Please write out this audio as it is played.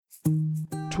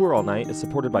Tour All Night is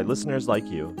supported by listeners like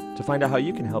you. To find out how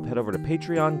you can help, head over to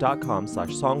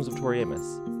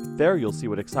patreon.com/songsoftoriamus. There you'll see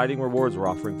what exciting rewards we're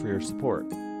offering for your support.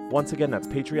 Once again, that's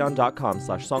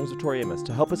patreon.com/songsoftoriamus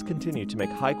to help us continue to make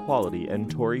high quality and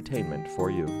Torytainment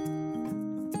for you.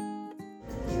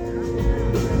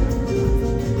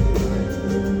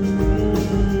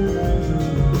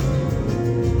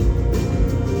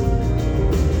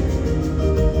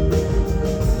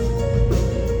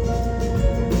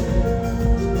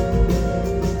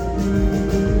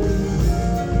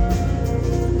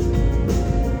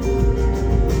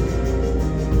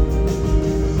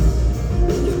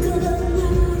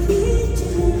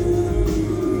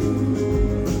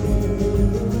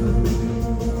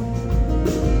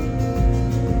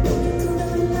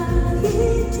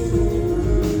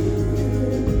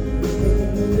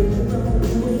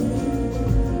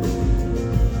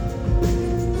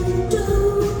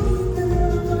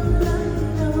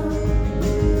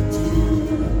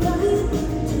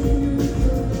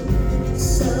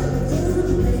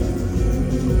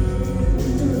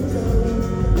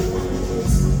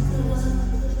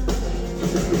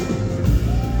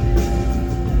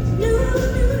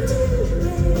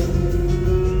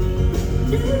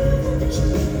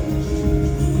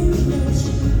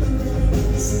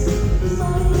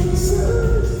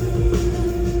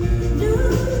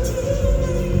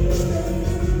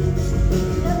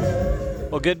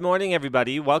 Good morning,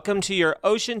 everybody. Welcome to your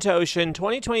Ocean to Ocean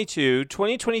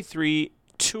 2022-2023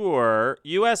 tour,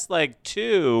 US Leg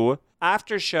 2,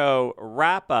 after show,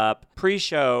 wrap up,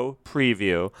 pre-show,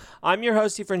 preview. I'm your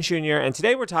host, Siren Jr., and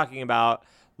today we're talking about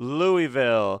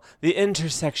Louisville, the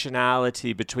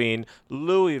intersectionality between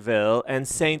Louisville and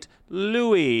St.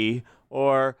 Louis,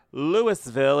 or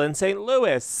Louisville and St.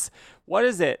 Louis. What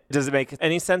is it? Does it make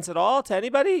any sense at all to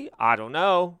anybody? I don't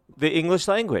know. The English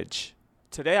language.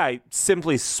 Today, I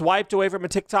simply swiped away from a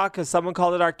TikTok because someone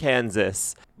called it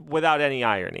Arkansas without any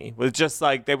irony. With just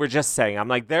like, they were just saying, I'm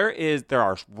like, there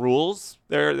are rules.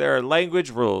 There are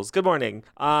language rules. Good morning.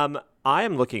 I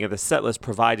am looking at the set list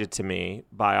provided to me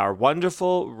by our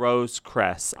wonderful Rose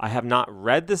Cress. I have not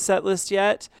read the set list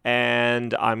yet,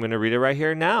 and I'm going to read it right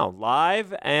here now,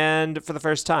 live and for the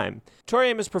first time. Tori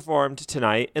Amos performed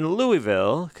tonight in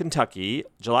Louisville, Kentucky,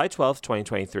 July 12th,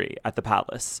 2023, at the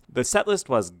Palace. The set list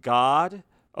was God,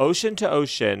 Ocean to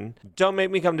Ocean, Don't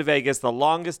Make Me Come to Vegas, the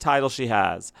longest title she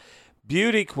has,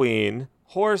 Beauty Queen,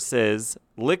 Horses,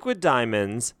 Liquid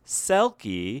Diamonds,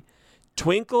 Selkie,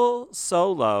 Twinkle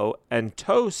Solo and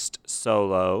Toast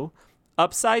Solo,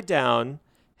 Upside Down,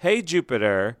 Hey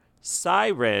Jupiter,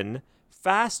 Siren,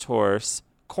 Fast Horse,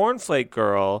 Cornflake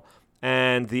Girl,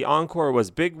 and the encore was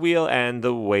Big Wheel and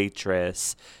The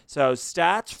Waitress. So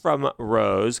stats from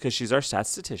Rose, because she's our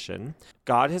statistician.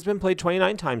 God has been played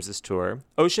 29 times this tour.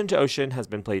 Ocean to Ocean has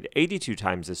been played 82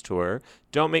 times this tour.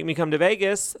 Don't Make Me Come to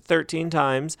Vegas, 13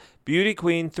 times. Beauty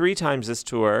Queen, 3 times this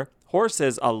tour.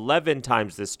 Horses, 11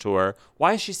 times this tour.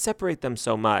 Why does she separate them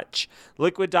so much?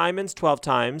 Liquid Diamonds, 12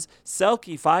 times.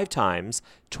 Selkie, 5 times.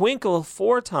 Twinkle,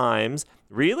 4 times.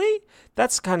 Really?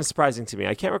 That's kind of surprising to me.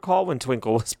 I can't recall when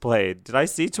Twinkle was played. Did I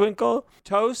see Twinkle?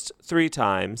 Toast, 3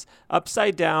 times.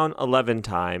 Upside Down, 11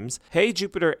 times. Hey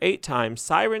Jupiter, 8 times.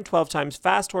 Siren, 12 times.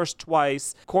 Fast Horse,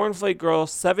 twice. Cornflake Girl,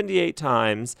 78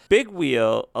 times. Big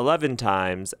Wheel, 11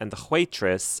 times. And The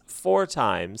Waitress, 4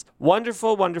 times.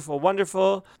 Wonderful, wonderful,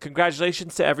 wonderful.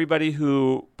 Congratulations to everybody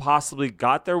who possibly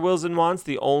got their wills and wants.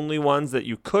 The only ones that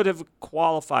you could have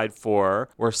qualified for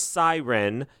were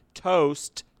Siren,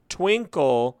 Toast,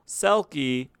 Twinkle,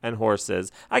 Selkie, and Horses.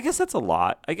 I guess that's a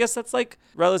lot. I guess that's like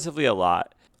relatively a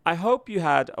lot. I hope you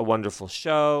had a wonderful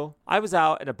show. I was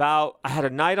out and about. I had a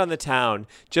night on the town.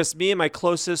 Just me and my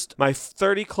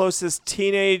 30 closest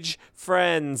teenage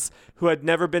friends who had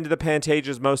never been to the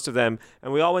Pantages, most of them.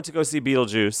 And we all went to go see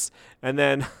Beetlejuice. And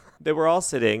then they were all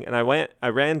sitting, and I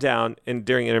ran down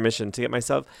during intermission to get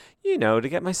myself a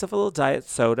little diet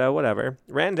soda, whatever.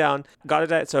 Ran down, got a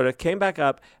diet soda, came back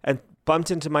up, and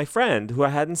bumped into my friend who I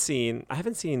haven't seen.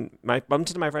 Bumped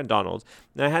into my friend Donald,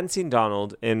 and I hadn't seen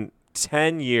Donald in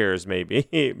 10 years,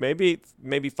 maybe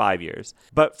 5 years.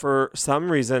 But for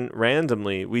some reason,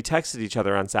 randomly, we texted each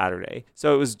other on Saturday.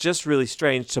 So it was just really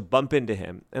strange to bump into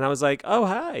him. And I was like, oh,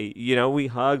 hi. We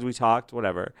hugged, we talked,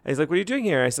 whatever. And he's like, what are you doing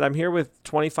here? I said, I'm here with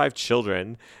 25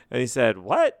 children. And he said,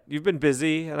 what? You've been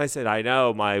busy? And I said, I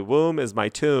know. My womb is my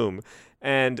tomb.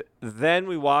 And then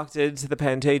we walked into the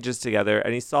Pantages together,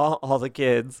 and he saw all the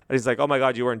kids. And he's like, oh, my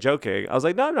God, you weren't joking. I was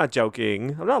like, no, I'm not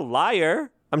joking. I'm not a liar.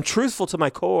 I'm truthful to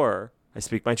my core. I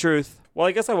speak my truth. Well,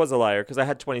 I guess I was a liar because I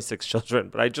had 26 children,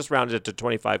 but I just rounded it to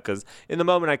 25 because in the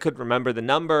moment I couldn't remember the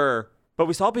number. But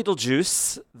we saw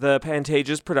Beetlejuice, the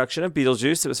Pantages production of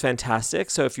Beetlejuice. It was fantastic.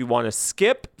 So if you want to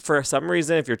skip, for some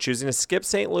reason, if you're choosing to skip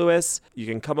St. Louis, you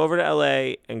can come over to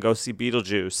LA and go see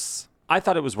Beetlejuice. I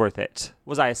thought it was worth it.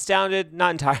 Was I astounded?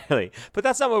 Not entirely. But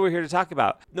that's not what we're here to talk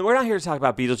about. No, we're not here to talk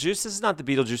about Beetlejuice. This is not the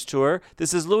Beetlejuice tour.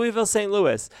 This is Louisville, St.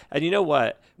 Louis. And you know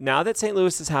what? Now that St.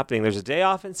 Louis is happening, there's a day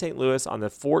off in St. Louis on the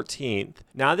 14th.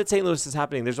 Now that St. Louis is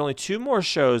happening, there's only 2 more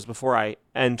shows before I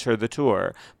enter the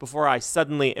tour, before I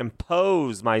suddenly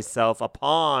impose myself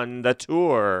upon the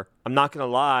tour. I'm not going to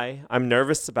lie. I'm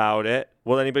nervous about it.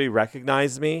 Will anybody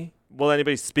recognize me? Will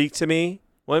anybody speak to me?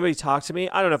 Will anybody talk to me?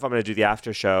 I don't know if I'm going to do the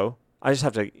after show. I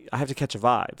have to catch a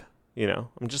vibe, you know.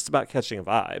 I'm just about catching a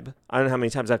vibe. I don't know how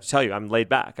many times I have to tell you I'm laid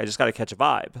back. I just got to catch a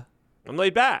vibe. I'm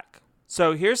laid back.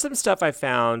 So here's some stuff I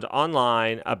found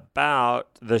online about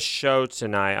the show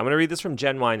tonight. I'm going to read this from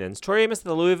Jen Winans. Tori Amos at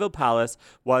the Louisville Palace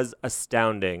was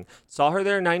astounding. Saw her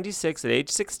there in 96 at age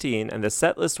 16, and the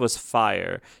set list was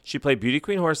fire. She played Beauty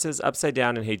Queen Horses, Upside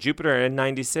Down, and Hey Jupiter in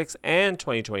 96 and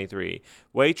 2023.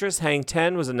 Waitress Hang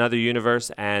 10 was another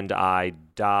universe, and I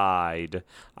died.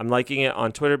 I'm liking it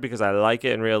on Twitter because I like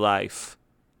it in real life.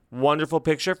 Wonderful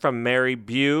picture from Mary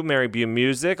Bew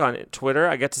Music on Twitter.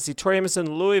 I got to see Tori Amos in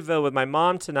Louisville with my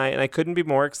mom tonight, and I couldn't be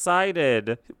more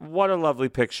excited. What a lovely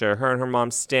picture. Her and her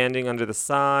mom standing under the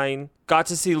sign. Got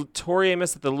to see Tori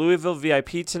Amos at the Louisville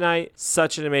VIP tonight.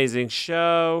 Such an amazing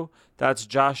show. That's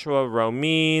Joshua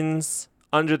Romines.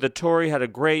 Under the Tory had a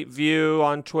great view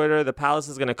on Twitter. The Palace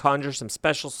is going to conjure some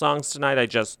special songs tonight. I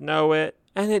just know it.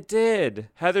 And it did.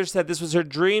 Heather said this was her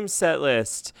dream set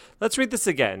list. Let's read this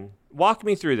again. Walk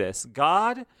me through this.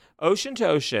 God, Ocean to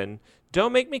Ocean,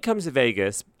 Don't Make Me Come to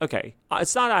Vegas. Okay,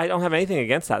 it's not, I don't have anything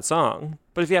against that song.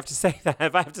 But if you have to say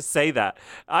that,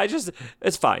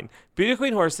 it's fine. Beauty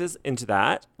Queen Horses, into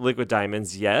that. Liquid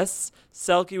Diamonds, yes.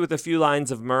 Selkie with a few lines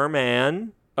of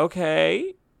Merman.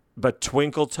 Okay. But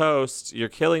Twinkle Toast, you're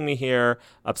killing me here.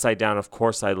 Upside Down, of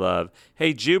course I love.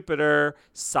 Hey Jupiter,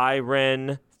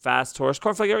 Siren, Fast Horse,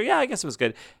 Cornflake, yeah, I guess it was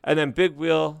good. And then Big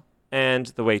Wheel and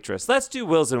The Waitress. Let's do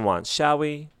Wills and Wants, shall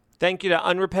we? Thank you to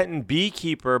Unrepentant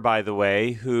Beekeeper, by the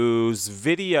way, whose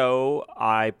video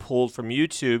I pulled from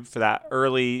YouTube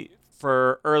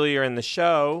for earlier in the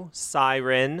show.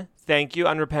 Siren. Thank you,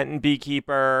 Unrepentant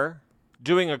Beekeeper.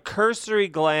 Doing a cursory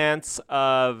glance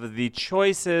of the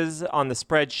choices on the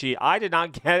spreadsheet, I did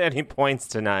not get any points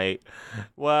tonight.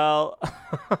 Well,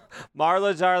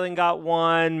 Marla Darling got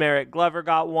 1, Merritt Glover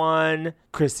got 1,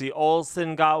 Chrissy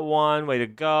Olsen got 1, way to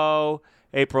go,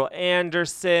 April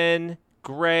Anderson,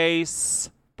 Grace,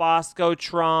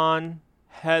 Boscotron,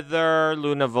 Heather,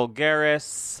 Luna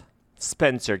Vulgaris,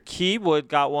 Spencer Keywood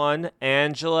got 1.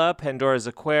 Angela, Pandora's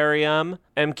Aquarium.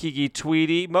 M. Kiki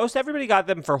Tweedy. Most everybody got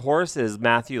them for horses.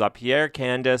 Matthew LaPierre,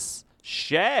 Candace.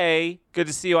 Shay. Good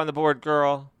to see you on the board,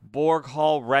 girl. Borg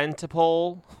Hall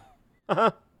Rentapole.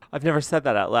 I've never said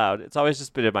that out loud. It's always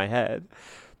just been in my head.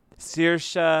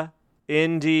 Saoirse.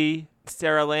 Indy.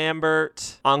 Sarah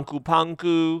Lambert. Anku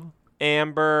Panku.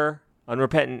 Amber.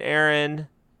 Unrepentant Aaron.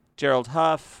 Gerald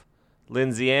Huff.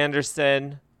 Lindsay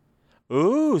Anderson.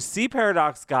 Ooh, Sea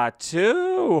Paradox got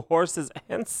 2 horses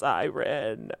and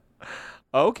Siren.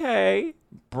 Okay.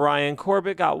 Brian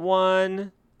Corbett got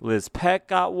 1. Liz Peck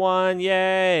got 1.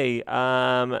 Yay.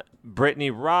 Brittany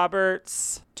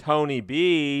Roberts. Tony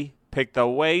B. Pick the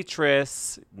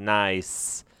Waitress.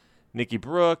 Nice. Nikki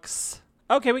Brooks.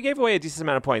 Okay, we gave away a decent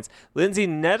amount of points. Lindsay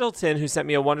Nettleton, who sent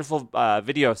me a wonderful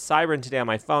video of Siren today on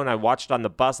my phone. I watched it on the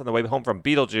bus on the way home from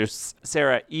Beetlejuice.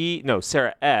 Sarah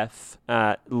F.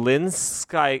 Lynn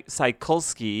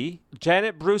Sykulski.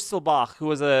 Janet Bruselbach, who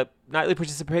was a nightly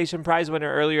participation prize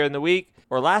winner earlier in the week,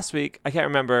 or last week, I can't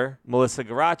remember. Melissa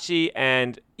Garachi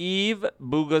and Eve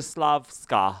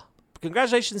Bugoslavska.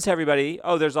 Congratulations to everybody.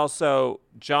 Oh, there's also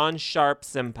John Sharp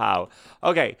Simpao.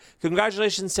 Okay,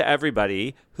 congratulations to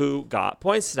everybody who got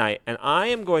points tonight. And I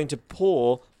am going to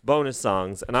pull bonus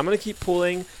songs. And I'm going to keep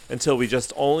pulling until we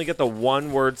just only get the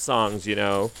one-word songs, you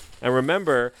know. And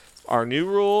remember, our new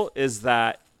rule is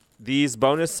that these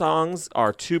bonus songs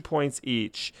are 2 points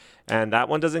each. And that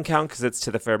one doesn't count because it's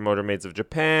To the Fair Motor Maids of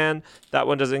Japan. That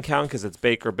one doesn't count because it's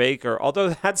Baker Baker.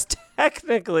 Although that's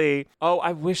technically... Oh,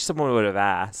 I wish someone would have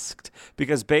asked.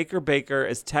 Because Baker Baker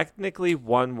is technically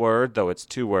one word, though it's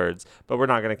 2 words. But we're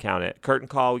not going to count it. Curtain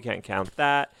Call, we can't count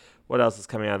that. What else is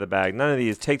coming out of the bag? None of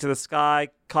these. Take to the Sky,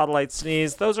 Caudalite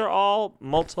Sneeze. Those are all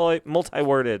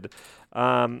multi-worded.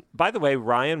 By the way,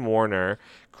 Ryan Warner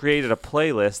created a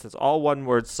playlist that's all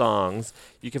one-word songs.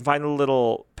 You can find a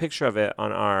little picture of it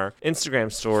on our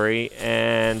Instagram story.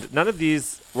 And none of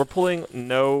these, we're pulling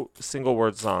no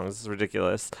single-word songs. This is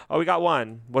ridiculous. Oh, we got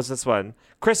one. What's this one?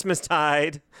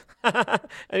 Christmastide.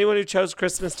 Anyone who chose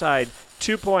Christmastide,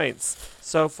 2 points.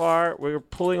 So far, we're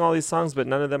pulling all these songs, but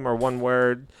none of them are one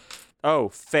word. Oh,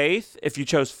 Faith. If you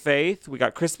chose Faith, we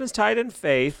got Christmastide and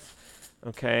Faith.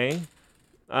 Okay.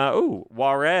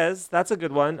 Juarez. That's a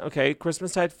good one. Okay,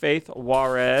 Christmastide, Faith,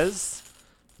 Juarez.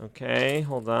 Okay,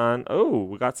 hold on. Oh,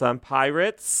 we got some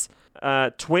Pirates.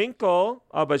 Twinkle.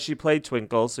 Oh, but she played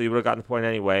Twinkle, so you would have gotten the point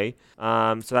anyway.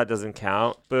 So that doesn't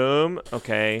count. Boom.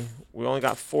 Okay, we only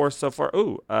got 4 so far.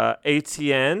 Ooh,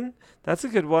 ATN. That's a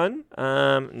good one.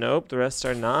 Nope, the rest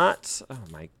are not. Oh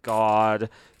my God.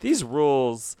 These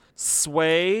rules.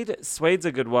 Suede. Suede's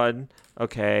a good one.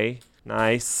 Okay.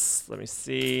 Nice. Let me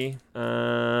see.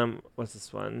 What's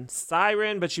this one?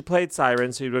 Siren, but she played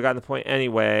Siren, so you would have gotten the point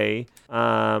anyway.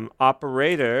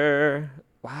 Operator.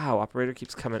 Wow, Operator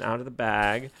keeps coming out of the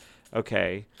bag.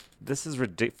 Okay. This is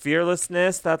ridiculous.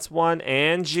 Fearlessness, that's one.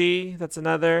 Angie, that's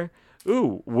another.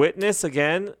 Ooh, Witness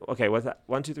again. Okay, what's that?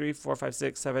 1, 2, 3, 4, 5,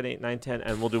 6, 7, 8, 9, 10,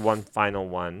 and we'll do one final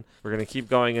one. We're going to keep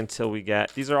going until we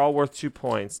get... These are all worth 2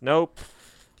 points. Nope.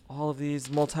 All of these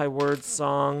multi-word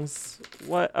songs.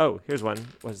 What? Oh, here's one.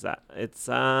 What is that? It's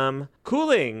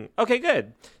Cooling. Okay,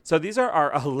 good. So these are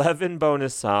our 11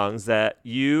 bonus songs that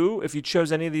if you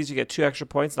chose any of these, you get 2 extra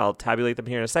points, and I'll tabulate them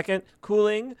here in a second.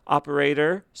 Cooling,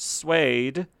 Operator,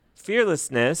 Suede,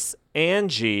 Fearlessness,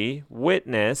 Angie,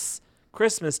 Witness,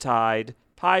 Christmastide,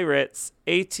 Pirates,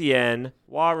 ATN,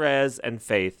 Juarez, and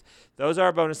Faith. Those are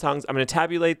our bonus songs. I'm going to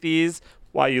tabulate these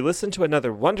while you listen to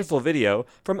another wonderful video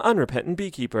from Unrepentant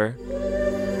Beekeeper.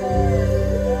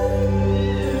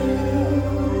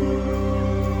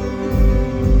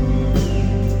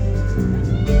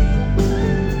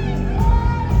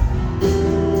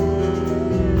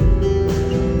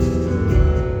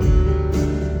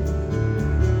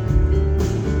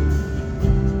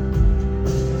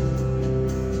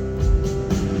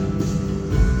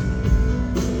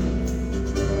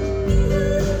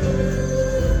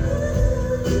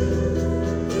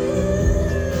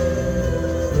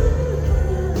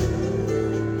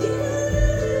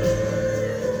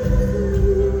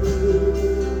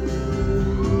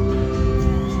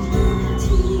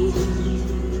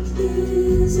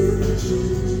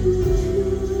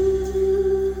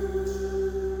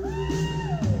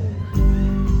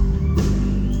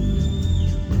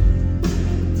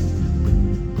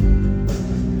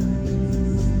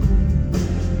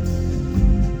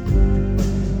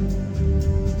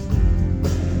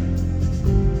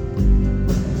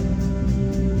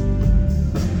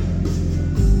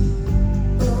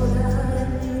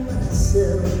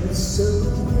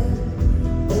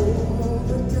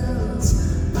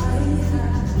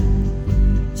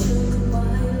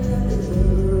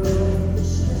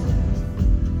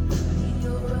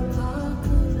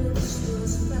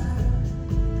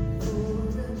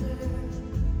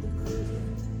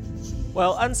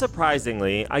 Well,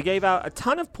 unsurprisingly, I gave out a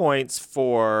ton of points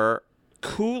for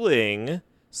Cooling,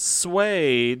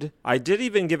 Suede. I did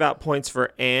even give out points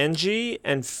for Angie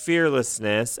and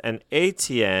Fearlessness and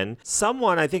ATN.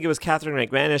 Someone, I think it was Catherine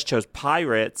McManus, chose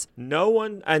Pirates. No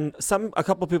one, and a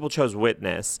couple people chose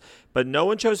Witness, but no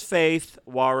one chose Faith,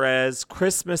 Juarez,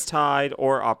 Christmastide,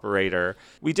 or Operator.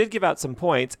 We did give out some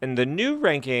points, and the new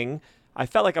ranking, I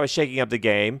felt like I was shaking up the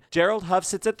game. Gerald Huff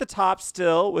sits at the top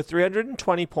still with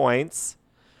 320 points.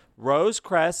 Rose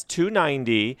Crest,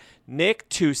 290. Nick,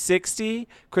 260.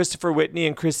 Christopher Whitney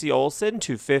and Chrissy Olsen,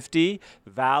 250.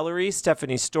 Valerie,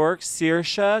 Stephanie Stork,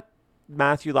 Saoirse,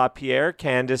 Matthew LaPierre,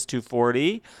 Candace,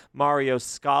 240. Mario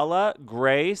Scala,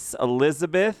 Grace,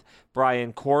 Elizabeth,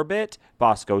 Brian Corbett,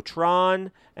 Bosco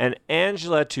Tron, and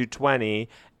Angela, 220.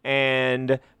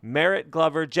 And Merritt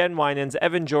Glover, Jen Winans,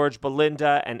 Evan George,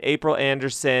 Belinda, and April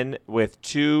Anderson with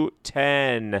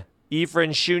 210.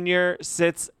 Ephraim Jr.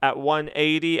 sits at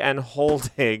 180 and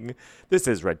holding. This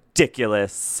is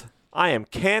ridiculous. I am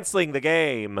canceling the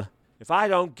game. If I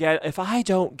don't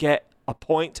get a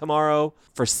point tomorrow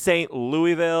for St.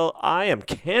 Louisville, I am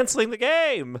canceling the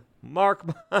game. Mark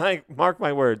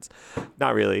my words.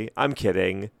 Not really. I'm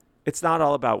kidding. It's not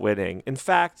all about winning. In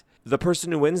fact, the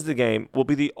person who wins the game will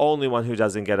be the only one who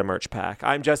doesn't get a merch pack.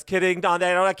 I'm just kidding. No,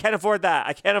 I can't afford that.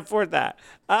 I can't afford that.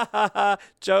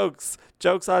 Jokes.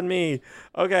 Jokes on me.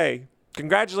 Okay.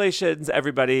 Congratulations,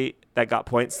 everybody that got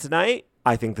points tonight.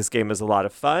 I think this game is a lot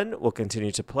of fun. We'll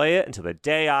continue to play it until the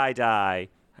day I die.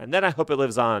 And then I hope it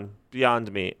lives on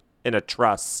beyond me in a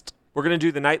trust. We're going to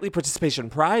do the nightly participation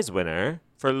prize winner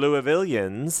for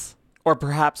Louisvillians, or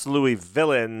perhaps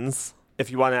Louisvillans,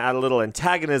 if you want to add a little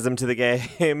antagonism to the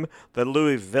game, the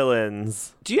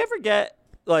Louisvillans. Do you ever get,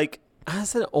 like,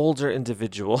 as an older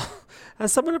individual,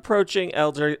 as someone approaching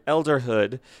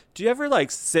elderhood, do you ever, like,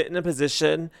 sit in a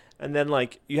position and then,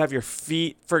 like, you have your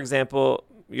feet, for example,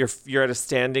 you're at a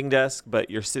standing desk, but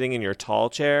you're sitting in your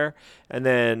tall chair, and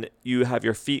then you have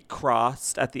your feet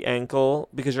crossed at the ankle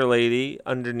because you're a lady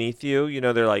underneath you. You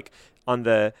know, they're like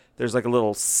there's like a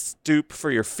little stoop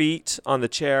for your feet on the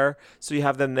chair. So you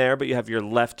have them there, but you have your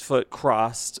left foot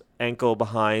crossed, ankle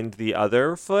behind the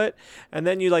other foot. And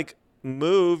then you like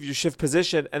move, you shift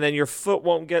position, and then your foot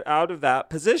won't get out of that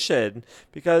position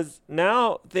because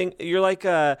now you're like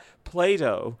a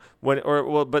Play-Doh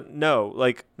but no,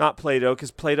 like not Play-Doh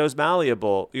because Play-Doh's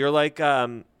malleable. You're like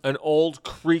an old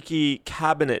creaky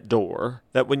cabinet door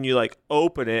that when you like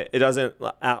open it, it doesn't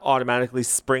automatically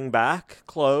spring back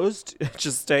closed. It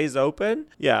just stays open.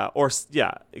 Yeah,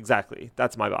 exactly.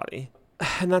 That's my body.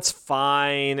 And that's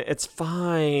fine. It's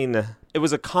fine. It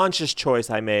was a conscious choice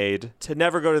I made to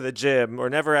never go to the gym or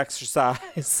never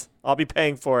exercise. I'll be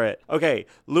paying for it. Okay,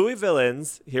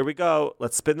 Louisvillans, here we go.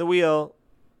 Let's spin the wheel.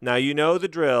 Now you know the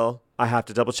drill. I have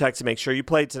to double check to make sure you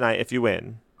played tonight if you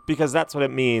win. Because that's what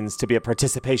it means to be a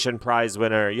participation prize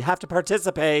winner. You have to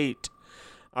participate.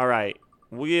 All right,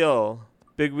 wheel.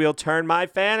 Big wheel turn my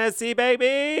fantasy,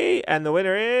 baby. And the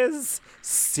winner is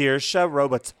Saoirse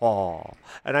Rosenthal.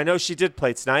 And I know she did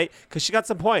play tonight because she got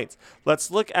some points. Let's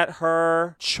look at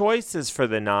her choices for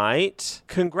the night.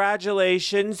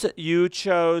 Congratulations. You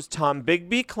chose Tom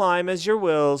Bigby, Climb as your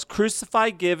wills, Crucify,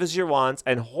 Give as your wants,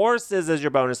 and Horses as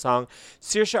your bonus song.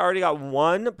 Saoirse already got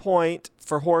 1 point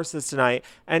for Horses tonight.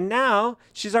 And now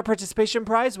she's our participation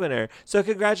prize winner. So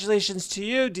congratulations to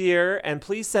you, dear. And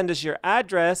please send us your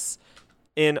address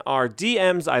in our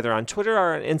DMs, either on Twitter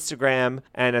or on Instagram.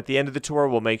 And at the end of the tour,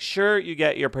 we'll make sure you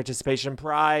get your participation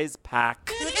prize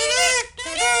pack.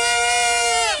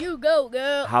 You go,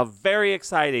 girl. How very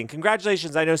exciting.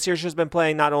 Congratulations. I know Saoirse's been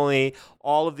playing not only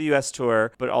all of the U.S.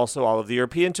 tour, but also all of the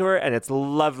European tour. And it's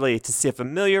lovely to see a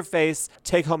familiar face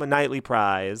take home a nightly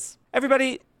prize.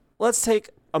 Everybody, let's take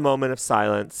a moment of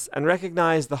silence and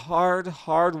recognize the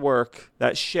hard work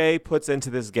that Shay puts into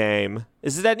this game.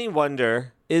 Is it any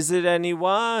wonder?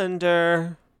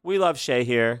 We love Shay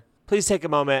here. Please take a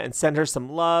moment and send her some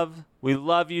love. We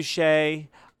love you, Shay.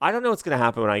 I don't know what's going to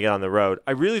happen when I get on the road.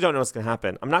 I really don't know what's going to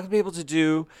happen. I'm not going to be able to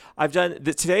do...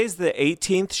 Today's the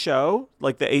 18th show,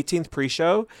 like the 18th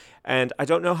pre-show, and I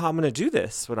don't know how I'm going to do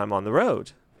this when I'm on the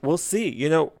road. We'll see. You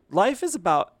know, life is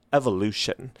about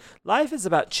evolution. Life is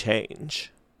about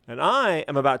change. And I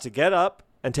am about to get up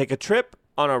and take a trip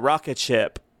on a rocket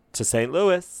ship to St.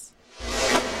 Louis.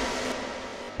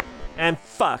 And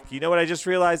fuck, you know what I just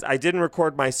realized? I didn't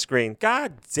record my screen.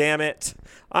 God damn it.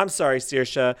 I'm sorry,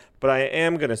 Saoirse, but I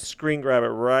am going to screen grab it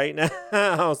right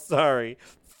now. Sorry.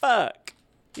 Fuck.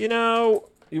 You know,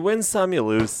 you win some, you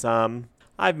lose some.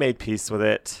 I've made peace with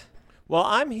it. Well,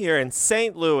 I'm here in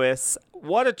St. Louis.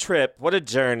 What a trip. What a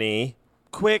journey.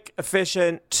 Quick,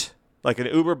 efficient, like an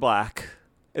Uber Black.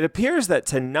 It appears that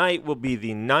tonight will be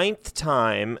the 10th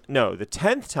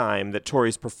time that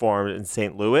Tori's performed in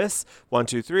St. Louis. 1,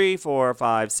 2, 3, 4,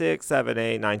 5, 6, 7,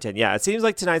 8, 9, 10. Yeah, it seems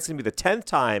like tonight's going to be the 10th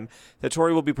time that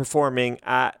Tori will be performing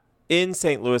in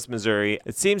St. Louis, Missouri.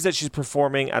 It seems that she's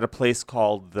performing at a place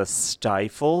called the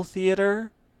Stifle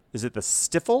Theater. Is it the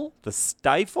Stifle? The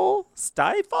Stifle?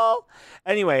 Stifle?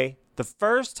 Anyway, the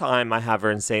first time I have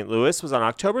her in St. Louis was on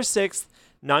October 6th,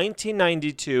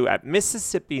 1992 at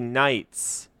Mississippi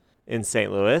Nights in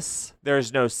St. Louis.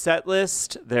 There's no set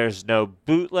list. There's no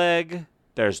bootleg.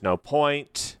 There's no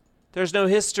point. There's no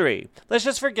history. Let's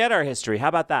just forget our history. How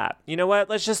about that? You know what?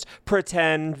 Let's just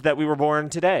pretend that we were born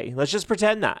today. Let's just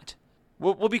pretend that.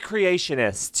 We'll be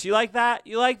creationists. You like that?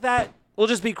 You like that? We'll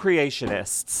just be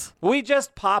creationists. We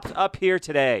just popped up here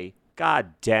today.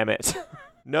 God damn it.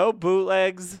 No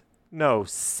bootlegs. No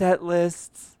set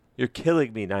lists. You're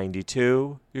killing me,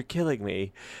 92. You're killing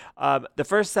me. The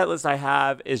first set list I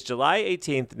have is July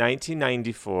 18th,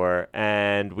 1994,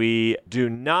 and we do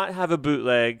not have a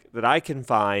bootleg that I can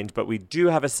find, but we do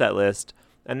have a set list,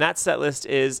 and that set list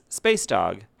is Space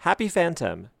Dog, Happy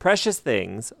Phantom, Precious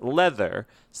Things, Leather,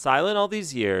 Silent All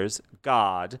These Years,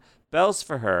 God, Bells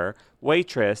for Her,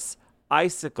 Waitress,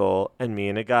 Icicle, and Me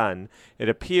and a Gun. It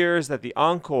appears that the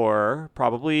encore,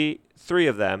 probably 3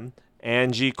 of them,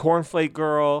 Angie, Cornflake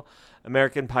Girl,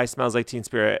 American Pie Smells Like Teen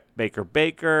Spirit, Baker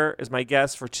Baker is my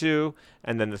guess for 2.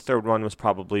 And then the third one was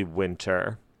probably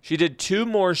Winter. She did 2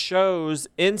 more shows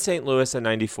in St. Louis in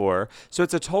 94. So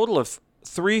it's a total of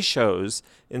 3 shows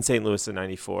in St. Louis in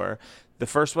 94. The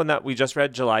first one that we just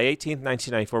read, July 18th,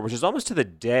 1994, which is almost to the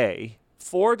day.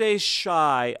 4 days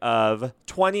shy of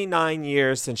 29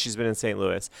 years since she's been in St.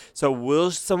 Louis.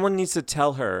 So someone needs to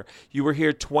tell her you were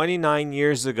here 29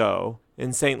 years ago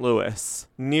in St. Louis,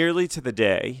 nearly to the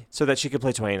day, so that she could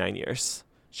play 29 years.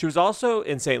 She was also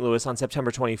in St. Louis on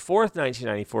September 24th,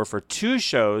 1994 for 2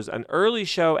 shows, an early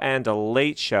show and a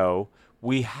late show.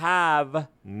 We have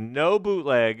no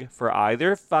bootleg for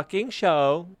either fucking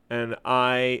show, and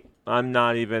I'm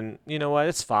not even, you know what,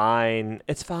 it's fine.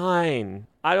 It's fine.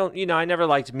 I never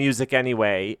liked music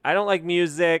anyway. I don't like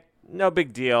music. No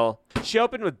big deal. She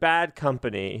opened with Bad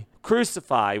Company,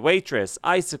 Crucify, Waitress,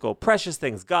 Icicle, Precious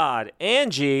Things, God,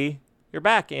 Angie. You're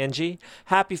back, Angie.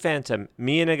 Happy Phantom,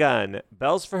 Me and a Gun,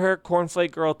 Bells for Her,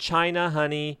 Cornflake Girl, China,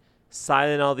 Honey,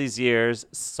 Silent All These Years,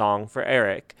 Song for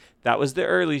Eric. That was the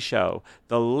early show.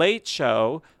 The late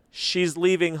show, She's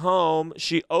Leaving Home.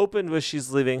 She opened with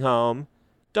She's Leaving Home.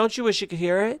 Don't You Wish You Could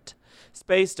Hear It?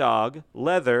 Space Dog,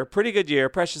 Leather, Pretty Good Year,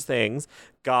 Precious Things,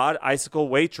 God, Icicle,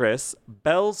 Waitress,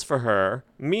 Bells for Her,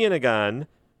 Me and a Gun,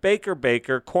 Baker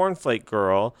Baker, Cornflake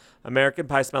Girl, American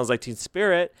Pie Smells Like Teen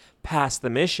Spirit, Past the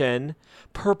Mission,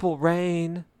 Purple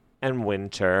Rain, and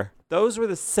Winter. Those were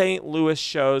the St. Louis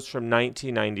shows from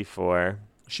 1994.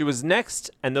 She was next,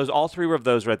 and all 3 of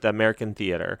those were at the American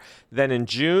Theater. Then in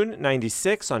June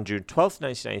 96, on June 12th,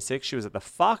 1996, she was at the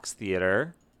Fox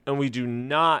Theater, and we do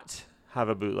not have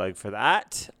a bootleg for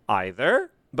that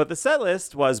either. But the set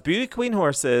list was Beauty Queen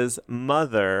Horses,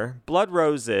 Mother, Blood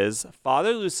Roses,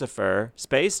 Father Lucifer,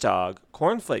 Space Dog,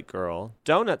 Cornflake Girl,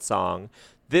 Donut Song,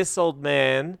 This Old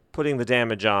Man, Putting the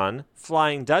Damage On,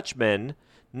 Flying Dutchman,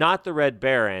 Not the Red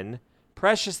Baron,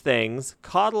 Precious Things,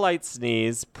 Caudalite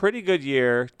Sneeze, Pretty Good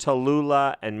Year,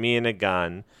 Tallulah, and Me and a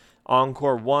Gun.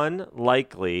 Encore 1,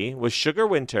 Likely, was Sugar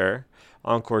Winter.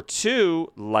 Encore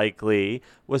 2, Likely,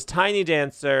 was Tiny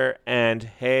Dancer and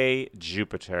Hey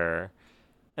Jupiter.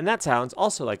 And that sounds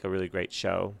also like a really great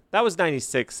show. That was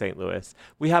 96 St. Louis.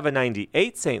 We have a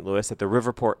 98 St. Louis at the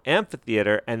Riverport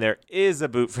Amphitheater, and there is a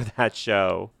boot for that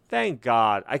show. Thank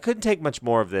God. I couldn't take much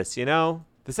more of this, you know?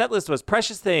 The set list was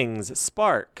Precious Things,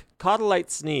 Spark,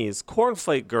 Caudalite Sneeze,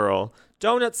 Cornflake Girl,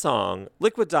 Donut Song,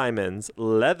 Liquid Diamonds,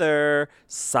 Leather,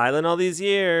 Silent All These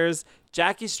Years,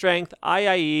 Jackie Strength,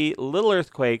 IIE, Little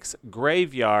Earthquakes,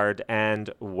 Graveyard,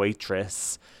 and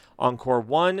Waitress. Encore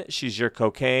 1, She's Your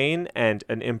Cocaine, and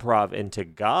an improv into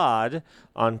God.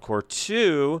 Encore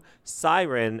 2,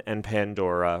 Siren and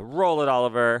Pandora. Roll it,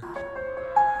 Oliver.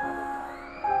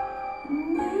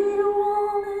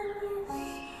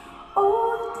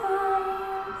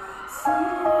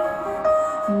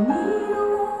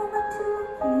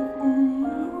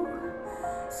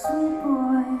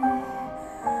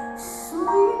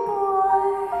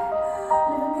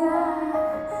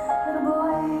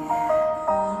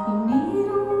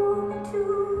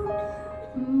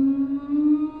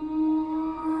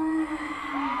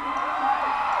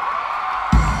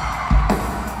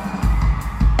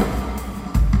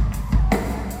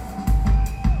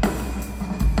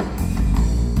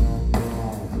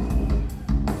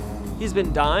 He's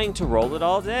been dying to roll it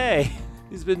all day.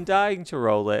 He's been dying to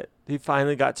roll it. He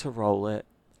finally got to roll it.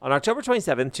 On October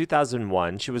 27,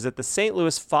 2001, she was at the St.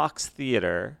 Louis Fox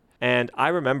Theater, and I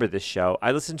remember this show.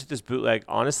 I listened to this bootleg.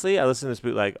 Honestly, I listen to this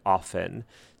bootleg often.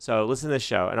 So listen to this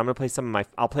show, and I'm going to play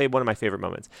I'll play one of my favorite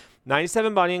moments.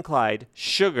 97 Bonnie and Clyde,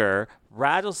 Sugar,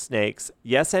 Rattlesnakes,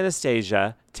 Yes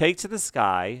Anastasia, Take to the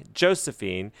Sky,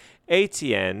 Josephine,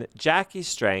 ATN, Jackie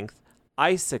Strength,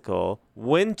 Icicle,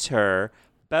 Winter,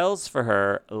 Bells for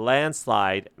Her,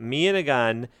 Landslide, Me and a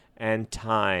Gun, and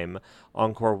Time.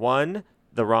 Encore 1,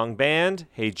 The Wrong Band,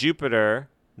 Hey Jupiter,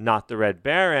 Not the Red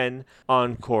Baron.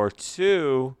 Encore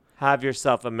 2, Have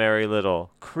Yourself a Merry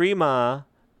Little Crema,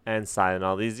 and Silent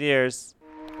All These Years.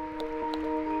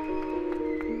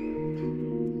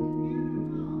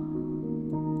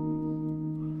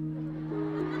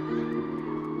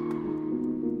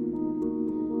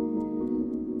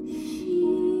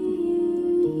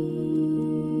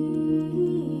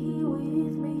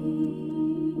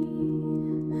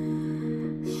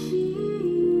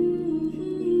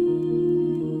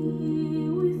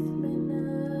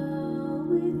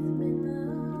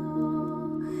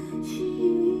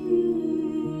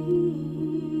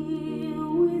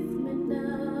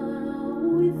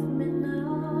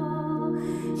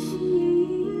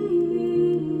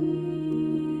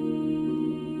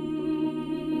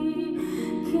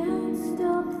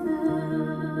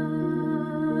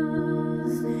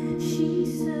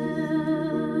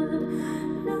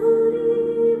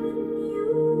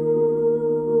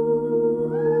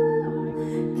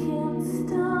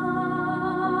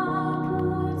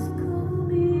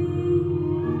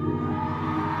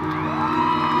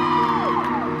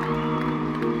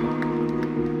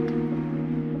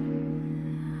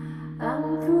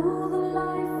 through the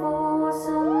life force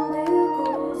and there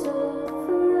goes a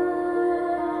friend.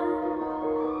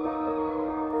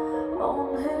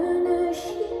 On her neck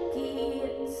she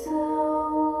gets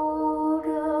out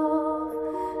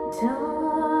of time,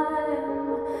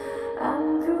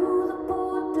 and through the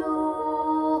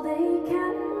portal they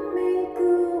can make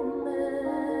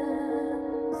amends.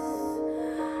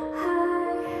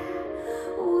 Hi,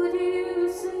 would you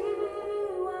say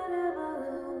whatever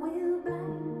will blanket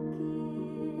friend?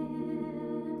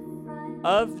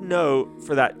 Of note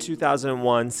for that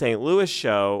 2001 St. Louis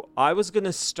show, I was going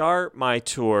to start my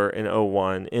tour in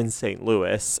 '01 in St.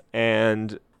 Louis,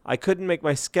 and I couldn't make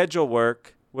my schedule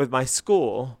work with my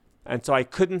school. And so I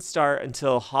couldn't start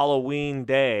until Halloween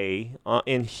Day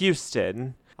in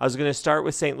Houston. I was going to start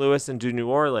with St. Louis and do New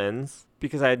Orleans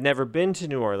because I had never been to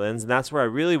New Orleans, and that's where I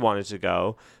really wanted to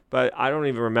go. But I don't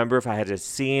even remember if I had a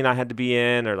scene I had to be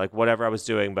in or like whatever I was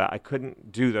doing, but I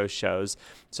couldn't do those shows.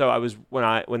 So I was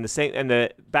back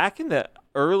in the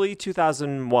early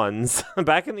 2001s,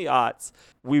 back in the aughts,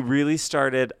 we really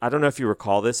started, I don't know if you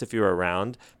recall this, if you were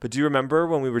around, but do you remember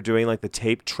when we were doing like the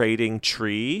tape trading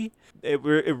tree? It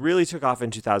really took off in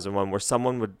 2001 where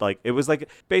someone would it was like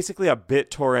basically a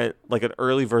BitTorrent, like an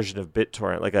early version of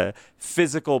BitTorrent, like a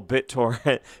physical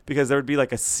BitTorrent, because there would be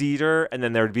like a cedar and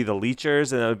then there would be the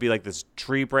leechers and it would be like this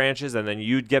tree branches and then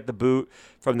you'd get the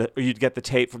you'd get the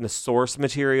tape from the source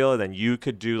material and then you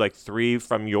could do like 3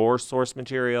 from your source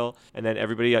material and then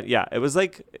everybody, it was a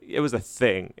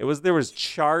thing. There was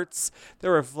charts,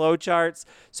 there were flow charts.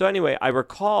 So anyway, I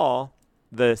recall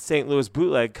the St. Louis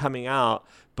bootleg coming out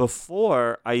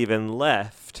before I even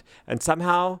left, and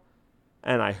somehow,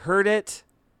 and I heard it.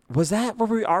 Were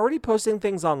we already posting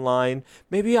things online?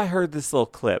 Maybe I heard this little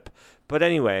clip, but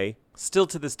anyway, still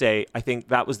to this day, I think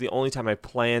that was the only time I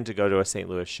planned to go to a St.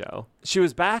 Louis show. She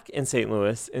was back in St.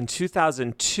 Louis in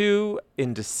 2002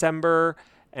 in December,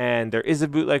 and there is a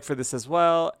bootleg for this as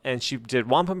well, and she did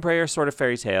Wampum Prayer, Sort of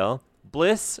Fairy Tale,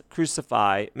 Bliss,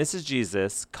 Crucify, Mrs.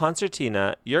 Jesus,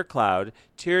 Concertina, Your Cloud,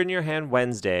 Tear in Your Hand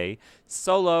Wednesday.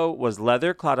 Solo was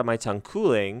Leather, Cloud on My Tongue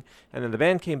Cooling. And then the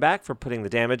band came back for Putting the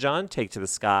Damage On, Take to the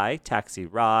Sky, Taxi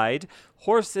Ride,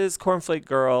 Horses, Cornflake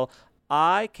Girl,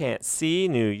 I Can't See,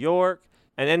 New York.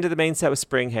 And end of the main set was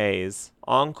Spring Haze.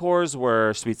 Encores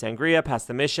were Sweet Sangria, Past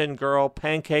the Mission, Girl,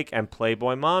 Pancake, and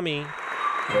Playboy Mommy.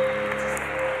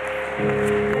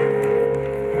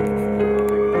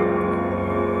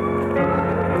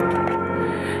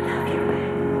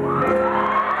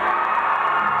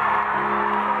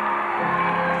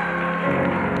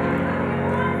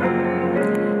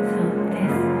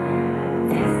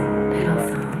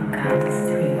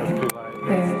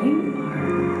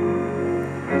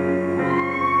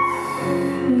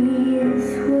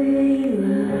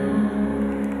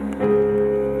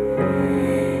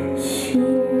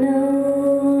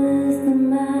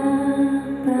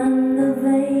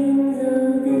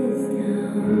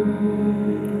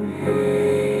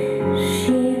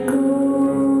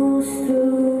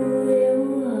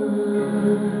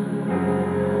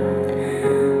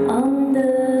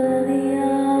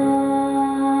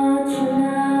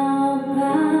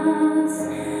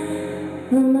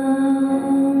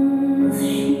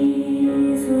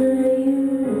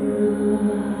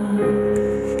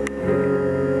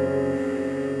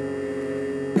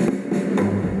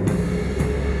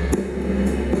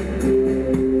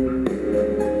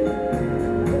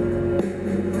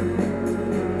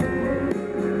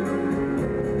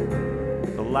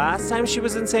 Last time she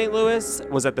was in St. Louis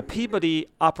was at the Peabody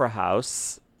Opera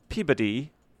House,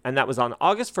 Peabody, and that was on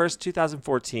August 1st,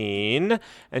 2014.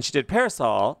 And she did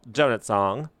Parasol, Donut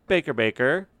Song, Baker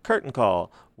Baker, Curtain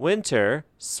Call, Winter,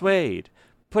 Suede,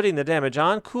 Putting the Damage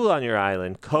On, Cool on Your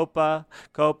Island, Copacabana.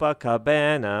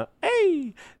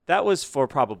 Hey! That was for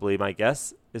probably, my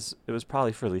guess, it was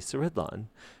probably for Lisa Ridlon.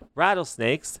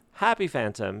 Rattlesnakes, Happy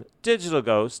Phantom, Digital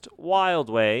Ghost, Wild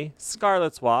Way,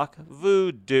 Scarlet's Walk,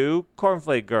 Voodoo,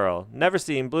 Cornflake Girl, Never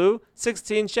Seen Blue,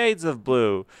 16 Shades of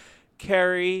Blue,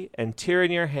 Carrie, and Tear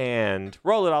in Your Hand.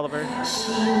 Roll it, Oliver.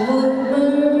 She would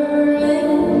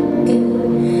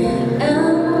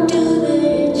and do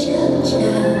the cha-cha,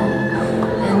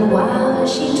 and while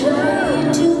she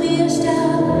tried to be a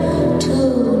star,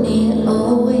 Tony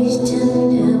always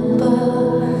turned her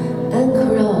bar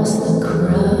across the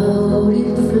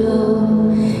crowded floor.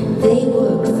 They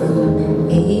worked from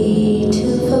 8 to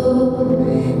 4.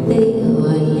 They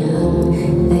were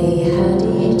young, they had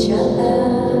each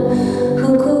other. Who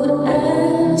could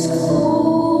ask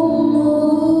for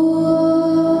more?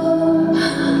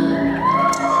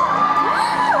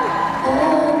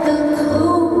 At the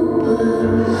Copacabana,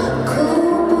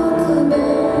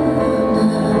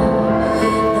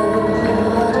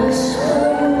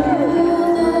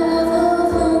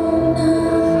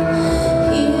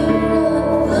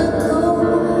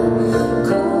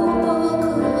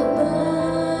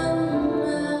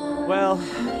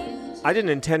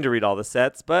 didn't intend to read all the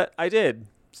sets, but I did.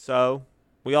 So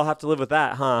we all have to live with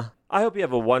that, huh? I hope you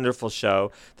have a wonderful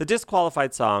show. The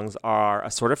disqualified songs are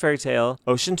A Sort of Fairy Tale,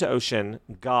 Ocean to Ocean,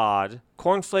 God,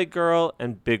 Cornflake Girl,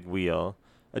 and Big Wheel.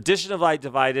 Edition of Light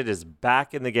Divided is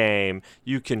back in the game.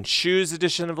 You can choose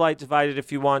Edition of Light Divided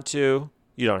if you want to.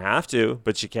 You don't have to,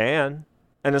 but you can.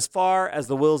 And as far as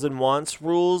the wills and wants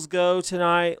rules go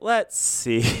tonight, let's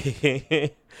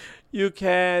see.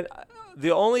 The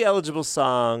only eligible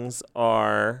songs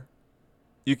are,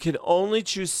 you can only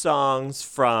choose songs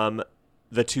from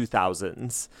the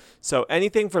 2000s. So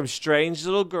anything from Strange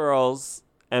Little Girls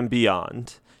and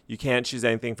beyond. You can't choose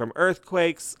anything from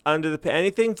Earthquakes,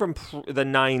 anything from the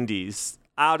 90s,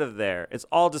 out of there. It's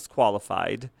all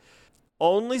disqualified.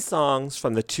 Only songs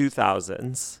from the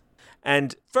 2000s.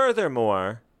 And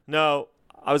furthermore, no,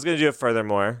 I was going to do it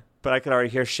furthermore, but I could already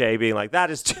hear Shay being like,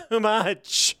 that is too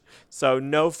much. So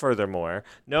no furthermore.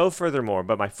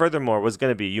 But my furthermore was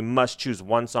going to be, you must choose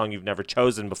one song you've never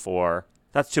chosen before.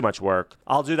 That's too much work.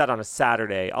 I'll do that on a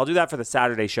Saturday. I'll do that for the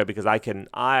Saturday show because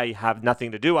I have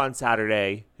nothing to do on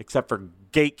Saturday except for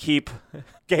gatekeep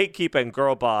and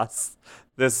girl boss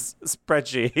this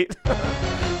spreadsheet.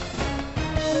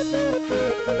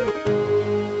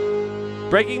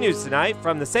 Breaking news tonight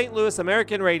from the St. Louis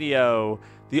American Radio,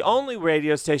 the only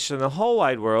radio station in the whole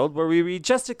wide world where we read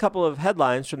just a couple of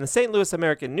headlines from the St. Louis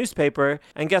American newspaper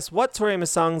and guess what Tori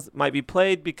Amos songs might be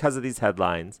played because of these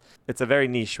headlines. It's a very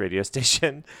niche radio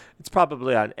station. It's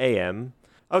probably on AM.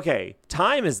 Okay,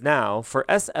 time is now for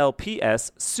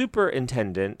SLPS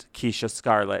Superintendent Keisha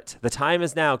Scarlett. The time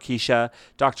is now, Keisha.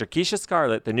 Dr. Keisha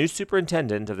Scarlett, the new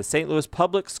superintendent of the St. Louis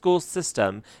public school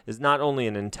system, is not only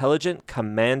an intelligent,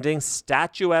 commanding,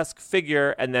 statuesque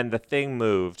figure, and then the thing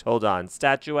moved. Hold on,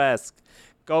 statuesque.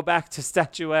 Go back to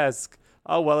statuesque.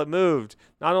 Oh, well, it moved.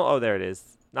 There it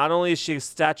is. Not only is she a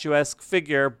statuesque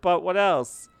figure, but what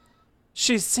else?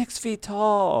 She's 6 feet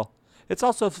tall. It's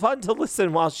also fun to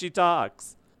listen while she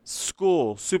talks.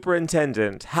 School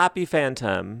superintendent, Happy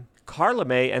Phantom. Carla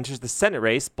May enters the Senate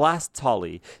race, blasts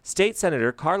Hawley. State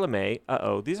Senator Carla May,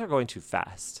 these are going too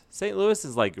fast. St. Louis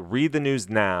is like, read the news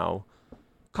now.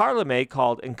 Carla May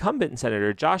called incumbent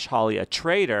Senator Josh Hawley a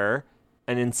traitor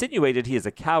and insinuated he is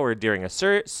a coward during a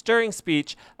stirring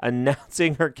speech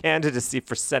announcing her candidacy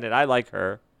for Senate. I like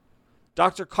her.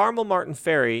 Dr. Carmel Martin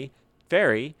Ferry,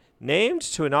 named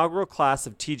to inaugural class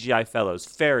of TGI Fellows.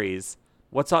 Fairies.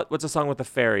 What's a song with the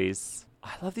fairies?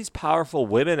 I love these powerful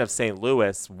women of St.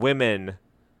 Louis. Women.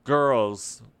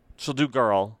 Girls. She'll do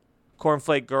girl.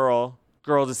 Cornflake Girl.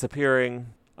 Girl disappearing.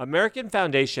 American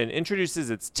Foundation introduces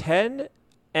its 10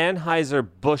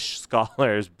 Anheuser-Busch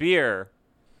scholars. Beer.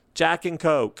 Jack and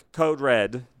Coke. Code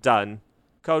Red. Done.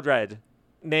 Code Red.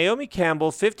 Naomi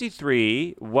Campbell,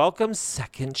 53, welcomes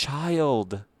second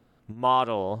child.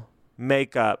 Model.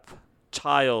 Makeup.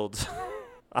 Child.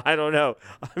 I don't know.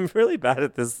 I'm really bad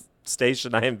at this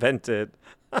station I invented.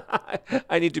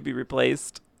 I need to be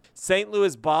replaced. St.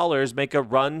 Louis ballers make a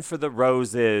run for the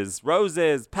roses.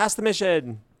 Roses, pass the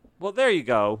mission. Well, there you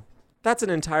go. That's an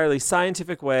entirely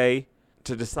scientific way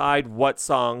to decide what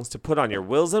songs to put on your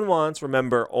wills and wants.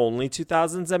 Remember, only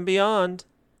 2000s and beyond.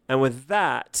 And with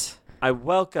that, I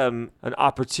welcome an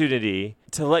opportunity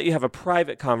to let you have a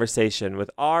private conversation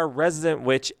with our resident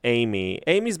witch, Amy.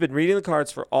 Amy's been reading the cards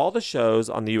for all the shows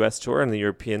on the U.S. tour and the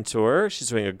European tour. She's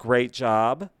doing a great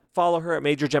job. Follow her at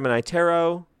Major Gemini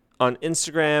Tarot on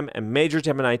Instagram and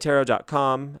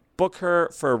MajorGeminiTarot.com. Book her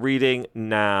for a reading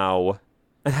now.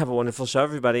 And have a wonderful show,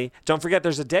 everybody. Don't forget,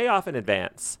 there's a day off in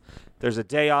advance. There's a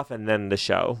day off and then the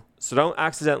show. So don't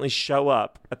accidentally show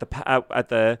up at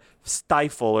the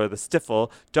stifle or the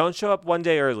stiffle. Don't show up one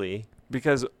day early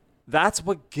because that's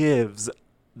what gives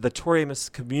the Tori Amos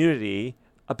community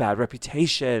a bad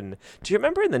reputation. Do you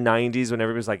remember in the 90s when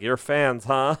everybody was like, you're fans,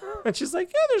 huh? And she's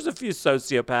like, yeah, there's a few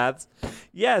sociopaths.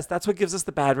 Yes, that's what gives us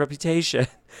the bad reputation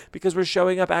because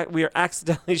we are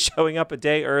accidentally showing up a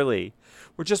day early.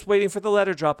 We're just waiting for the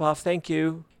letter drop off. Thank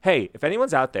you. Hey, if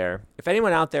anyone out there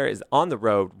is on the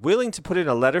road willing to put in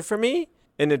a letter for me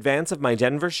in advance of my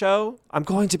Denver show, I'm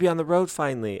going to be on the road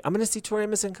finally. I'm going to see Tori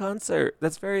Amos in concert.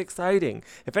 That's very exciting.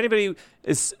 If anybody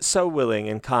is so willing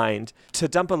and kind to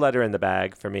dump a letter in the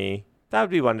bag for me, that would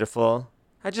be wonderful.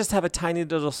 I just have a tiny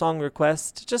little song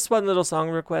request. Just one little song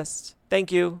request.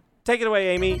 Thank you. Take it away,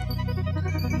 Amy.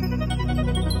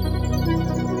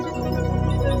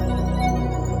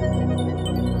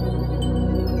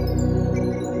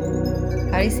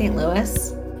 Howdy, St.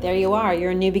 Louis. There you are.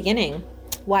 You're a new beginning.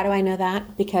 Why do I know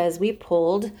that? Because we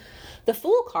pulled the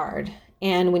Fool card.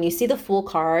 And when you see the Fool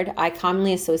card, I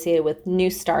commonly associate it with new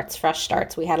starts, fresh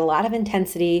starts. We had a lot of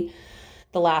intensity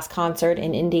the last concert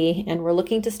in Indy, and we're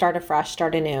looking to start afresh,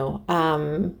 start anew.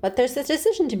 But there's this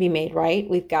decision to be made, right?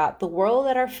 We've got the world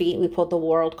at our feet. We pulled the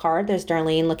world card. There's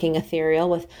Darlene looking ethereal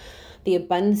with the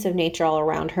abundance of nature all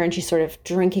around her, and she's sort of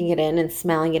drinking it in and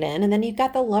smelling it in. And then you've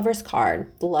got the Lovers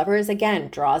card. The Lovers, again,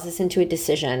 draws us into a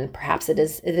decision. Perhaps it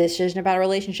is a decision about a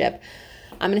relationship.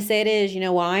 I'm going to say it is. You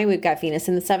know why? We've got Venus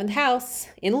in the 7th house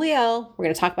in Leo. We're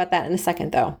going to talk about that in a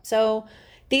second, though. So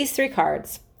these 3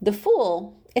 cards. The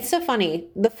Fool. It's so funny.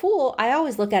 The Fool, I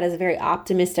always look at as a very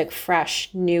optimistic, fresh,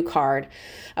 new card.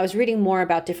 I was reading more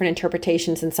about different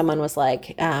interpretations, and someone was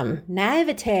like,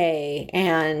 naivete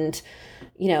and,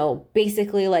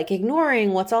 basically like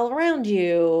ignoring what's all around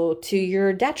you to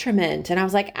your detriment. And I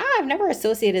was like, I've never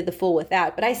associated the Fool with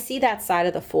that, but I see that side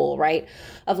of the Fool, right?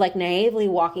 Of like naively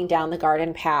walking down the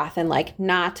garden path and like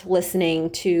not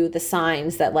listening to the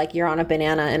signs that like you're on a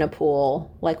banana in a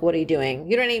pool. Like, what are you doing?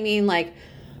 You know what I mean? Like,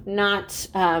 not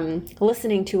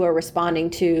listening to or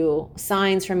responding to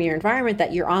signs from your environment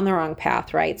that you're on the wrong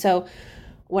path, right? So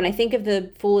when I think of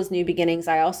the Fool as new beginnings,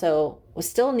 I also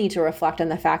still need to reflect on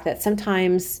the fact that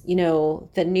sometimes,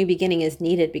 the new beginning is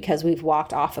needed because we've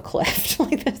walked off a cliff.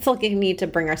 Like that's like a need to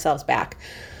bring ourselves back.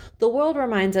 The world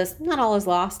reminds us not all is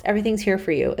lost. Everything's here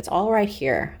for you. It's all right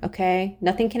here. Okay.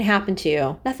 Nothing can happen to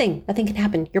you. Nothing can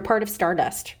happen. You're part of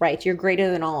stardust, right? You're greater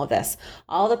than all of this.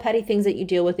 All the petty things that you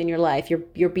deal with in your life,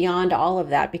 you're beyond all of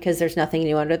that because there's nothing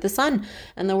new under the sun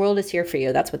and the world is here for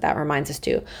you. That's what that reminds us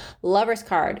to. Lover's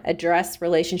card, address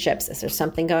relationships. Is there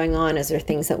something going on? Is there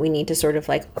things that we need to sort of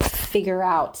like figure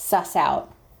out, suss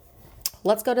out?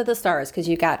 Let's go to the stars because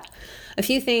you got a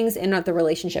few things in the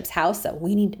relationships house that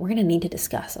we're going to need to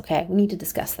discuss. Okay. We need to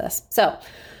discuss this. So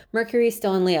Mercury's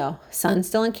still in Leo, Sun's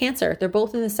still in Cancer. They're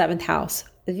both in the 7th house.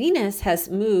 Venus has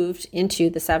moved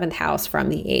into the 7th house from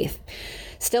the 8th,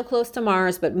 still close to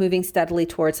Mars, but moving steadily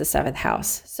towards the 7th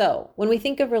house. So when we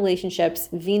think of relationships,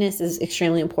 Venus is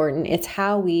extremely important. It's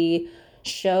how we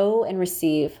show and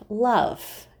receive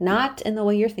love, not in the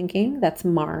way you're thinking. That's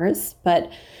Mars,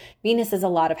 but Venus is a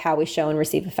lot of how we show and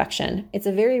receive affection. It's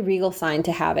a very regal sign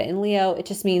to have it. In Leo, it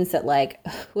just means that like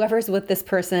whoever's with this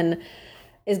person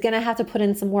is going to have to put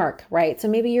in some work, right? So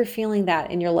maybe you're feeling that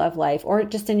in your love life or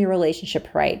just in your relationship,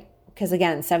 right? Because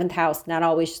again, 7th house, not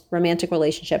always romantic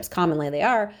relationships, commonly they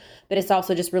are, but it's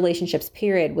also just relationships,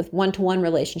 period, with one-to-one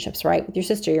relationships, right? With your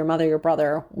sister, your mother, your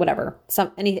brother, whatever,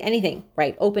 anything,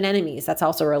 right? Open enemies, that's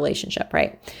also a relationship,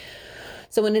 right?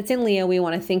 So when it's in Leo, we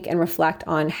want to think and reflect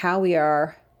on how we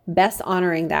are best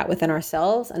honoring that within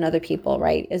ourselves and other people,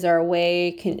 right? Is there a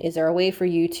way for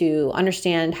you to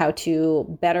understand how to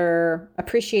better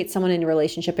appreciate someone in your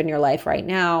relationship in your life right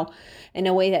now in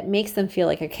a way that makes them feel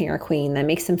like a king or queen, that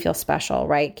makes them feel special,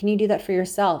 right? Can you do that for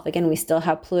yourself? Again, we still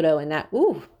have Pluto in that,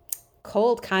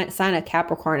 cold sign of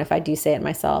Capricorn, if I do say it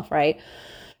myself, right?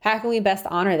 How can we best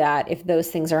honor that if those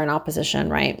things are in opposition,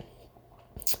 right?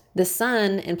 The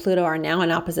Sun and Pluto are now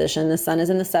in opposition. The Sun is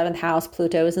in the 7th house.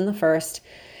 Pluto is in the 1st.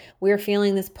 We're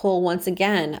feeling this pull once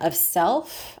again of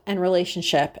self and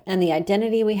relationship and the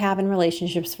identity we have in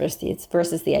relationships versus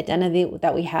the identity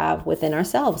that we have within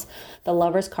ourselves. The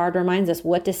Lover's card reminds us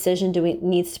what decision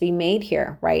needs to be made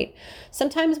here, right?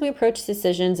 Sometimes we approach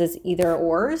decisions as either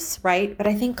ors, right? But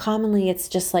I think commonly it's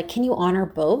just like, can you honor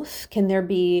both? Can there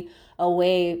be a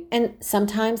way? And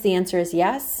sometimes the answer is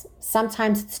yes.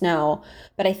 Sometimes it's no.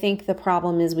 But I think the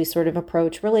problem is we sort of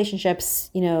approach relationships,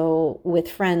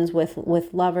 with friends, with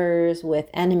lovers, with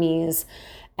enemies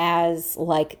as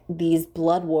like these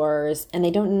blood wars, and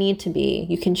they don't need to be.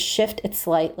 You can shift it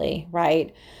slightly,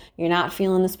 right? You're not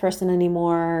feeling this person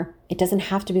anymore. It doesn't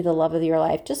have to be the love of your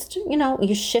life. Just,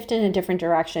 you shift in a different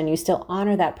direction. You still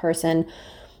honor that person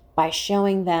by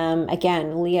showing them,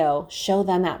 again, Leo, show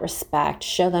them that respect,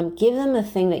 give them the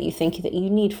thing that you think that you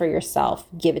need for yourself,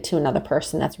 give it to another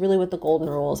person. That's really what the golden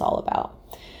rule is all about.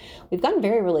 We've gotten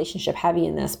very relationship heavy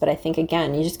in this, but I think,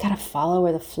 again, you just got to follow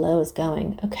where the flow is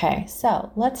going. Okay,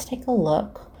 so let's take a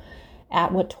look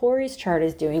at what Tori's chart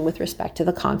is doing with respect to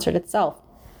the concert itself.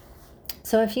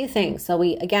 So a few things. So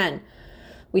we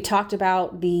talked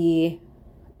about the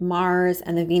Mars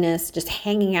and the Venus just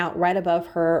hanging out right above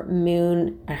her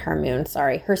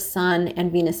sun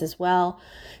and Venus as well.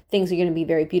 Things are going to be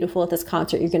very beautiful at this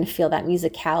concert. You're going to feel that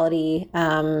musicality,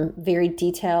 very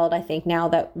detailed. I think now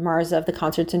that Mars of the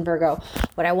concert's in Virgo.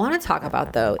 What I want to talk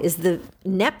about though is the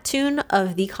Neptune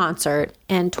of the concert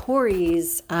and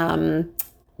Tauri's,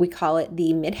 we call it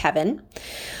the midheaven,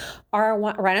 are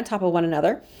right on top of one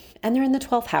another. And they're in the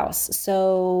 12th house.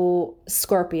 So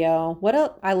Scorpio,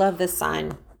 I love this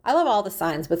sign. I love all the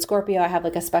signs, but Scorpio, I have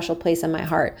like a special place in my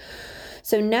heart.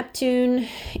 So Neptune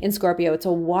in Scorpio, it's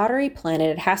a watery planet.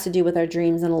 It has to do with our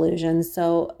dreams and illusions.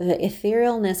 So the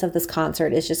etherealness of this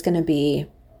concert is just going to be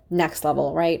next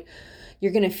level, right?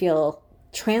 You're going to feel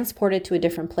transported to a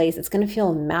different place. It's going to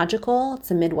feel magical.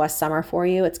 It's a Midwest summer for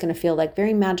you. It's going to feel like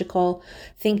very magical.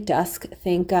 Think dusk,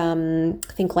 think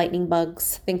lightning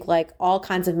bugs, think like all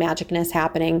kinds of magicness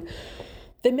happening.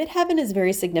 The midheaven is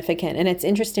very significant, and it's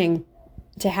interesting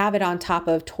to have it on top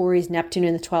of Tauri's Neptune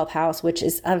in the 12th house, which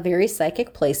is a very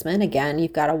psychic placement. Again,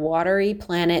 you've got a watery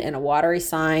planet and a watery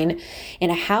sign in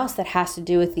a house that has to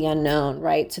do with the unknown,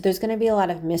 right? So there's going to be a lot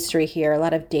of mystery here, a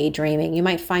lot of daydreaming. You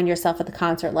might find yourself at the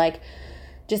concert like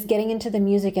just getting into the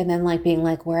music and then like being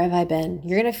like, where have I been?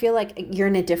 You're going to feel like you're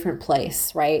in a different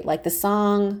place, right? Like the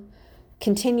song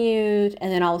continued,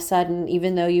 and then all of a sudden,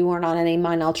 even though you weren't on any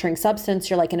mind-altering substance,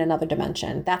 you're like in another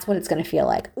dimension. That's what it's going to feel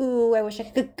like. Ooh, I wish I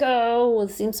could go. It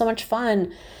seems so much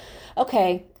fun.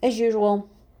 Okay, as usual,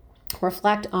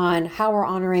 reflect on how we're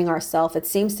honoring ourselves. It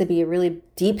seems to be a really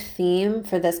deep theme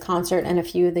for this concert and a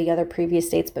few of the other previous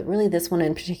dates, but really this one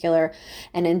in particular.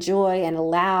 And enjoy and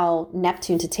allow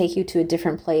Neptune to take you to a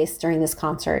different place during this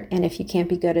concert. And if you can't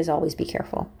be good, as always, be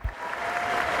careful.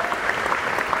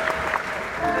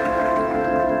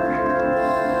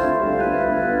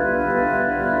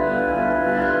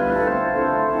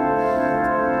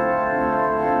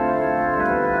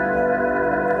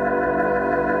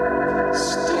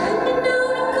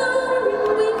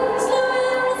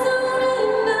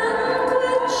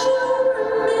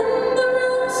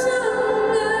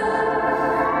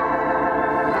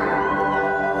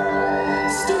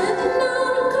 Standing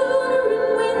on a corner in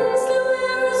Winslow,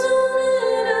 Arizona.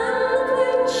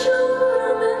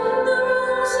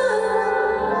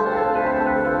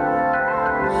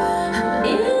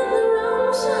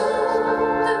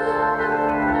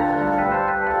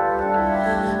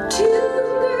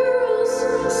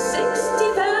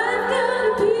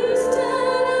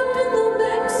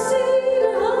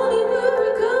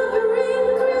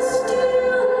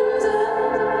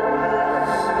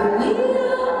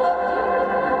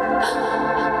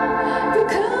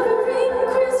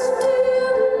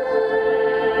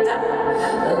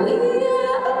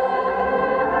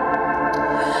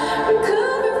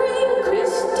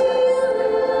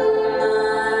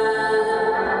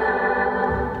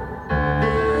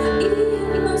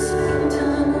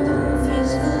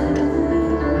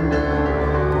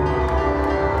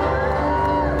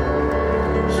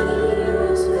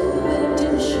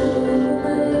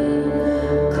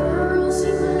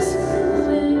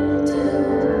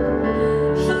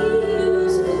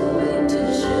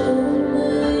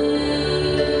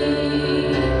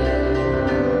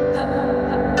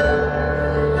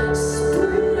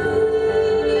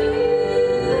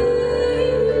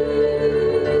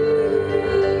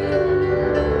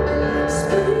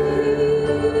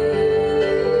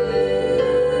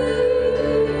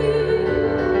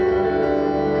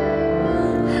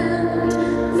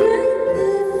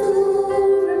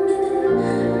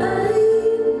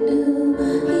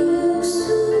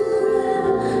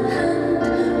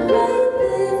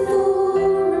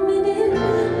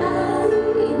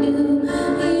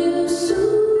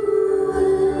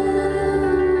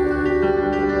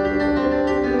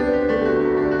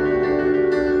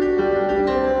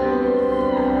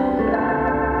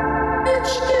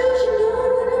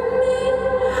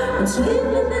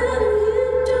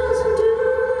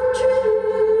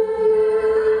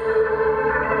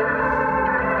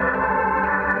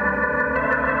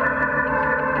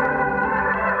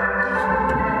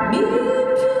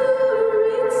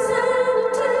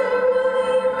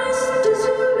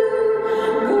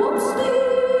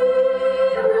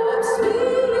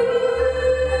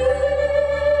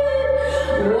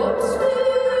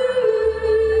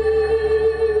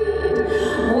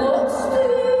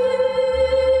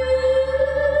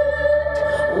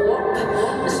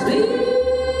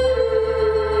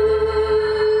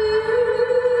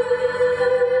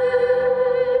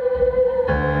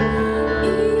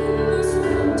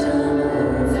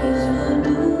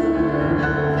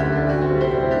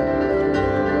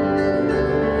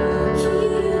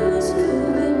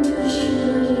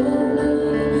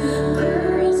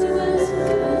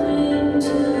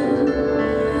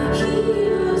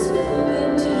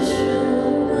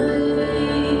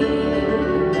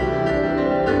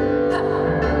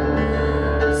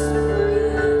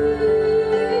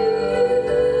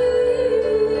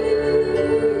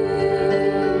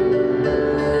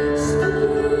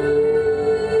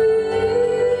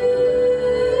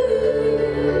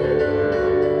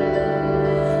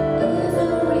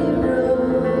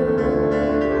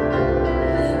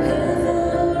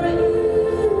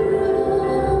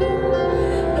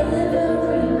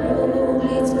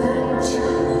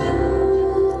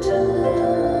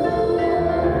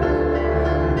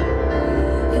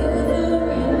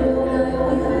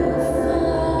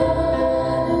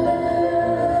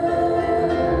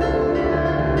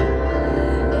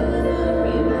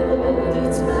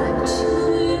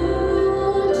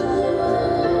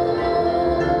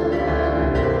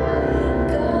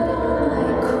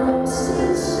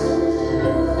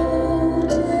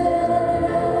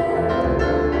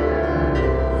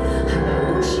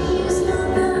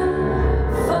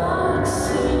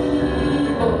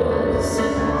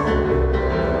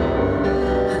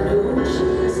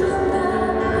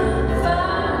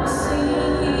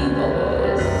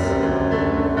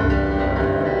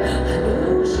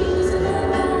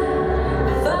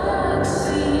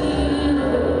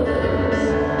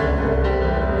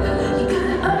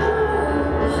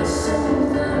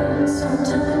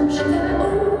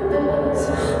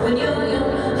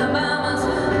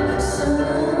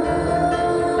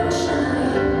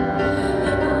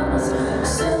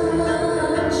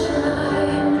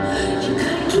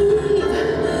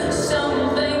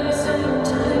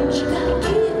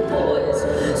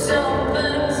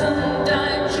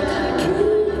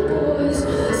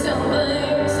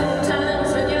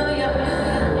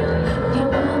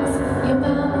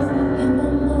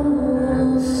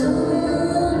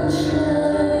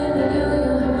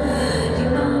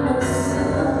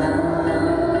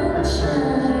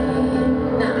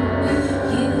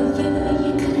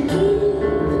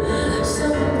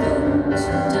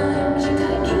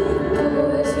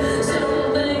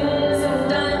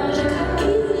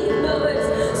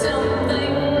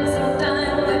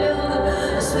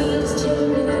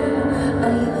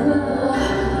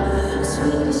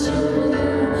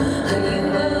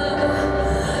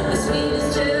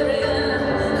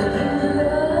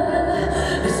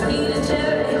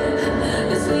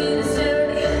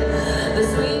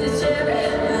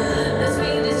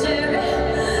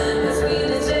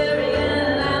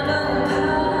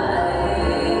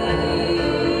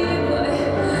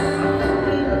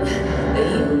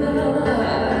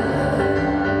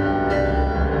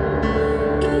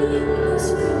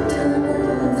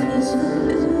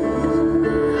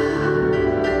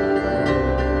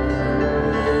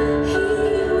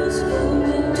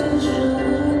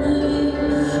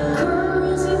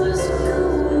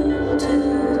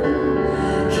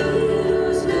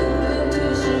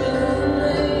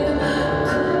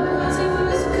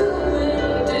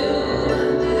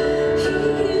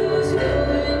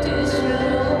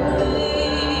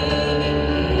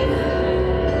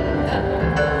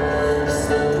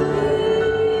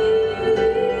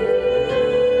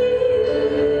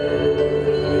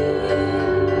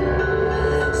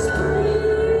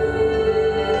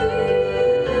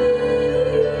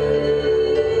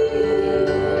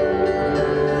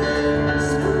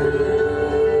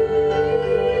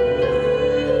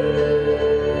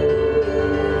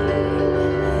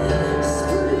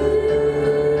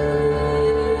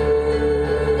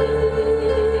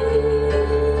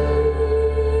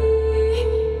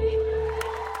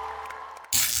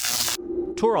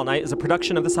 Tour All Night is a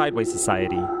production of the Sideways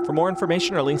Society. For more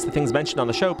information or links to things mentioned on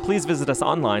the show, please visit us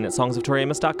online at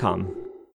songsoftoriamos.com.